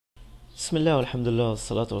بسم الله والحمد لله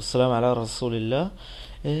والصلاة والسلام على رسول الله.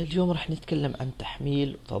 اليوم راح نتكلم عن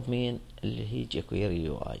تحميل وتضمين اللي هي جكويري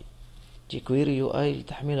يو اي. جكويري يو اي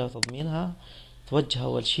لتحميلها وتضمينها توجه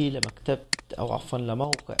أول شي لمكتبة أو عفوا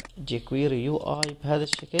لموقع جكويري يو اي بهذا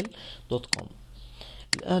الشكل .com.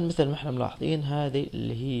 الآن مثل ما احنا ملاحظين هذه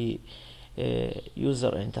اللي هي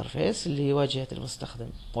يوزر انترفيس اللي هي واجهة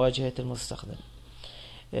المستخدم.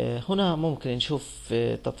 هنا ممكن نشوف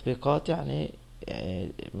تطبيقات يعني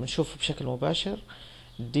بنشوف بشكل مباشر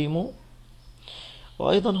ديمو،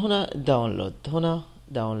 وأيضا هنا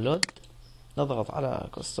داونلود نضغط على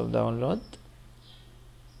كاستم داونلود.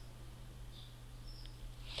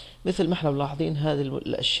 مثل ما احنا ملاحظين هذه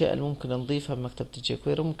الأشياء اللي ممكن نضيفها بمكتبة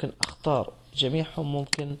الجكويري، ممكن أختار جميعهم،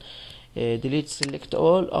 ممكن delete select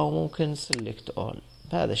all أو ممكن select all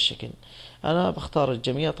بهذا الشكل. أنا بختار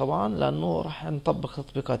الجميع طبعا لأنه راح نطبق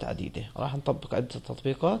تطبيقات عديدة، راح نطبق عدة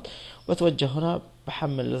تطبيقات، وأتوجه هنا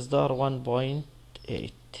بحمل الإصدار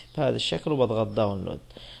 1.8 بهذا الشكل وبضغط داونلود.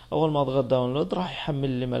 أول ما أضغط داونلود راح يحمل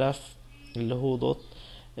لي ملف اللي هو دوت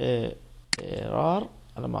رار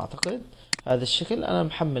على ما أعتقد هذا الشكل. أنا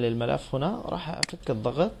محمل الملف هنا، راح أفك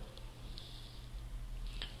الضغط.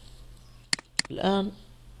 الآن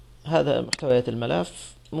هذا محتويات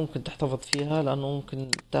الملف، ممكن تحتفظ فيها لأنه ممكن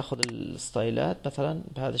تاخذ الستايلات مثلا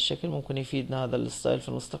بهذا الشكل، ممكن يفيدنا هذا الستايل في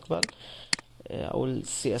المستقبل أو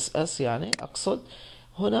السي اس اس يعني أقصد.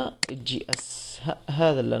 هنا الجي اس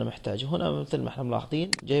هذا اللي أنا محتاجه. هنا مثل ما احنا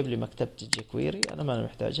ملاحظين جايب لي مكتبة الجكويري، أنا ما أنا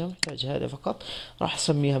محتاج هذا فقط. راح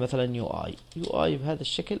أسميها مثلا يو اي بهذا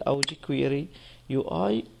الشكل، أو جكويري يو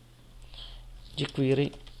اي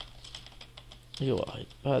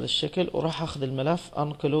بهذا الشكل. وراح اخذ الملف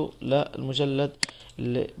انقله للمجلد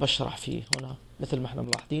اللي بشرح فيه. هنا مثل ما احنا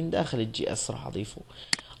ملاحظين داخل الجي اس راح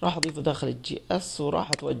اضيفه داخل الجي اس، وراح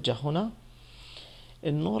اتوجه هنا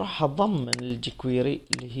انه راح اضمن الجكويري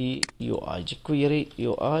اللي هي جكويري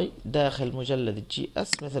يو اي داخل مجلد الجي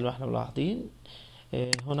اس مثل ما احنا ملاحظين.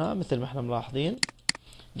 هنا مثل ما احنا ملاحظين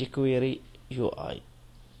جكويري يو اي.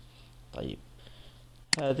 طيب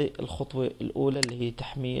هذه الخطوة الأولى اللي هي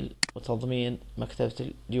تحميل وتضمين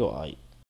مكتبة اليو اي.